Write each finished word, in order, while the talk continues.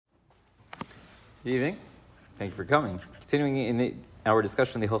Good evening. Thank you for coming. Continuing in our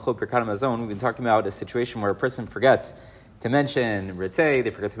discussion of the Hilchot Birkat Hamazon, we've been talking about a situation where a person forgets to mention Ritzei,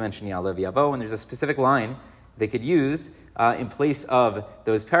 they forget to mention Ya'aleh V'Yavo, and there's a specific line they could use in place of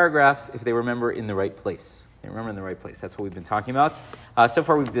those paragraphs if they remember in the right place. They remember in the right place. That's what we've been talking about. So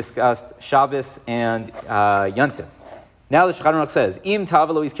far we've discussed Shabbos and Yontif. Now the Shulchan Aruch says, Im Tav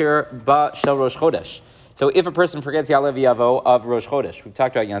Lo Yizkir Ba Shel Rosh Chodesh. So if a person forgets Ya'aleh V'Yavo of Rosh Chodesh, we've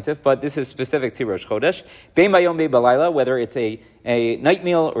talked about Yontif, but this is specific to Rosh Chodesh, Bein Bayom Bein Balayla, whether it's a night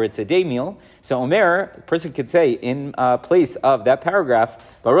meal or it's a day meal. So Omer, a person could say in place of that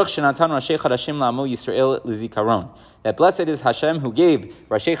paragraph, Baruch Shenatan Rashi Chadashim La'amo Yisrael L'Zikaron. That blessed is Hashem who gave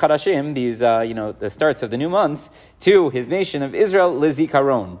Rashi Chadashim, these the starts of the new months, to his nation of Israel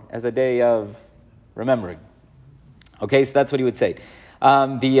L'Zikaron, as a day of remembering. Okay, so that's what he would say.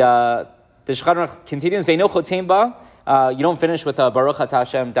 The Shulchan Aruch continues, Ve'eno chotem ba. You don't finish with Baruch Atah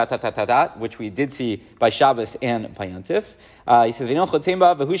Hashem ... which we did see by Shabbos and by Yontif. He says, Ve'eno chotem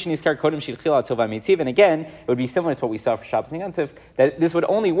ba v'hu shenizkar kodem shilchila tov ha'meitiv. And again, it would be similar to what we saw for Shabbos and Yontif, that this would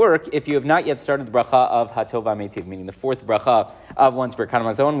only work if you have not yet started the bracha of Hatov ha'meitiv, meaning the fourth bracha of one's Birkat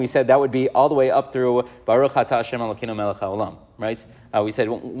Hamazon. We said that would be all the way up through Baruch Atah Hashem Elokeinu melech haolam. Right? We said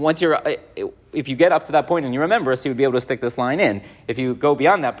once if you get up to that point and you remember, so you would be able to stick this line in. If you go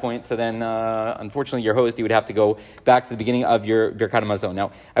beyond that point, so then unfortunately your host, you would have to go back to the beginning of your Birkat Hamazon.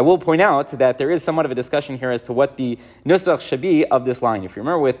 Now, I will point out that there is somewhat of a discussion here as to what the nusach should be of this line. If you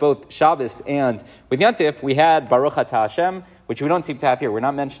remember, with both Shabbos and with Yontif, we had Baruch Atah Hashem, which we don't seem to have here. We're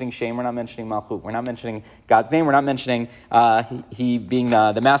not mentioning Shem, we're not mentioning Malchut, we're not mentioning God's name, we're not mentioning He being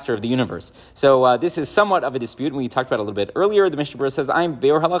the master of the universe. So this is somewhat of a dispute, and we talked about it a little bit earlier. The Mishnah Berurah says, I'm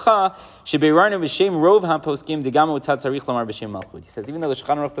Be'or Halacha, Shebe'irarnu B'Shem Rov HaPoskim Digamu Tzarich Lomar B'Shem Malchut. He says, even though the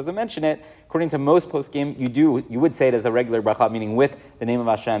Shulchan Aruch doesn't mention it, according to most poskim, you would say it as a regular bracha, meaning with the name of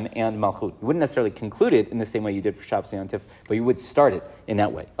Hashem and Malchut. You wouldn't necessarily conclude it in the same way you did for Shabbos and Yontif, but you would start it in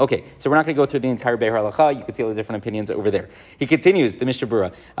that way. Okay, so we're not going to go through the entire Be'or Halacha. You could see all the different opinions over there. He continues, the Mishnah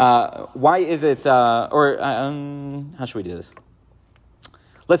Berurah. Why is it, how should we do this?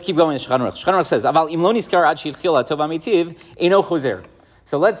 Let's keep going. Shulchan Aruch says, Aval im lo nizkar ad shilchila tov ha'meitiv eino chozer.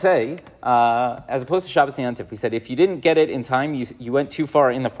 So let's say, as opposed to Shabbos and Yontif, we said if you didn't get it in time, you went too far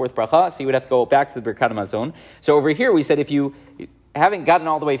in the fourth bracha, so you would have to go back to the Birkat Hamazon. So over here we said if you haven't gotten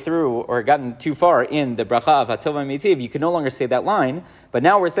all the way through or gotten too far in the bracha of Hatov ha'meitiv, you can no longer say that line. But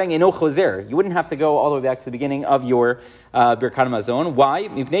now we're saying eno chozer. You wouldn't have to go all the way back to the beginning of your Birkat Hamazon. Why?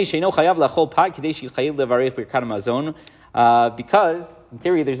 Because in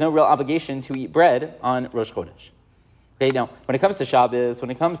theory there's no real obligation to eat bread on Rosh Chodesh. Okay, now, when it comes to Shabbos,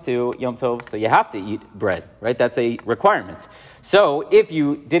 when it comes to Yom Tov, so you have to eat bread, right? That's a requirement. So if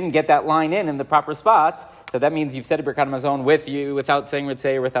you didn't get that line in the proper spot, so that means you've said a Birkat Hamazon with you without saying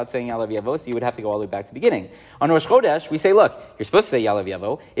Ritzei or without saying Ya'aleh V'Yavo, so you would have to go all the way back to the beginning. On Rosh Chodesh, we say, look, you're supposed to say Ya'aleh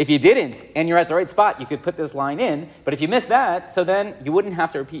V'Yavo. If you didn't, and you're at the right spot, you could put this line in, but if you missed that, so then you wouldn't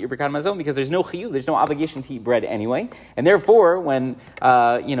have to repeat your Birkat Hamazon because there's no chiyuv, there's no obligation to eat bread anyway. And therefore, when,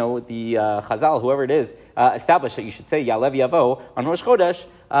 the Chazal, whoever it is, established that you should say Ya'aleh V'Yavo on Rosh Chodesh,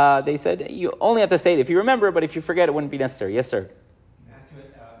 they said you only have to say it if you remember, but if you forget, it wouldn't be necessary. Yes, sir. Can I ask you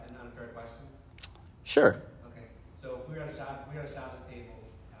an unfair question? Sure. Okay. So if we're at a Shabbos table,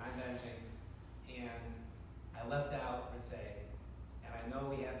 and I'm benching, and I left out Ritzei, and I know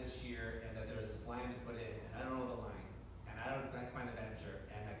we have this year, and that there's this line to put in, and I don't know the line, and I can find a bencher,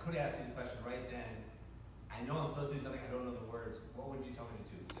 and I could ask you the question right then. I know I'm supposed to do something, I don't know the words. What would you tell me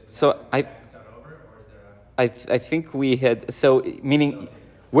to do? I think we had, so meaning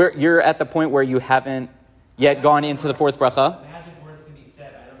you're at the point where you haven't yet gone into the fourth bracha. Magic words can be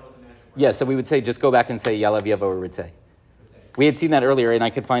said. I don't know what the magic words. Yeah, so we would say just go back and say Ya'aleh V'Yavo or Ritzei. We had seen that earlier, and I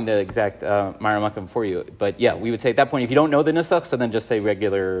could find the exact Ma'ar Makam for you. But yeah, we would say at that point, if you don't know the nusach, so then just say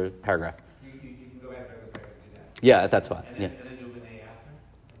regular paragraph. You can go back to regular paragraph and do that. Yeah, at that spot. And then do V'nei after?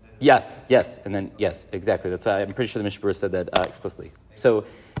 Yes, and then yes, exactly. That's why I'm pretty sure the Mishnah Berurah said that explicitly. So,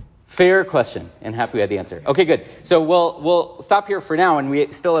 fair question, and happy we had the answer. Okay, good. So we'll stop here for now, and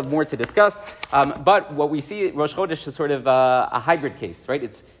we still have more to discuss. But what we see, Rosh Chodesh is sort of a hybrid case, right?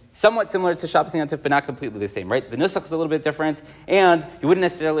 It's somewhat similar to Shabbos and Yontif, but not completely the same, right? The nusach is a little bit different, and you wouldn't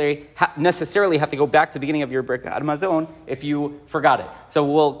necessarily have to go back to the beginning of your Birkat Hamazon if you forgot it. So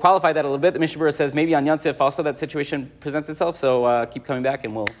we'll qualify that a little bit. The Mishnah Berurah says maybe on Yontif also that situation presents itself, so keep coming back,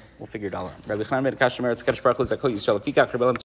 and we'll figure it all out.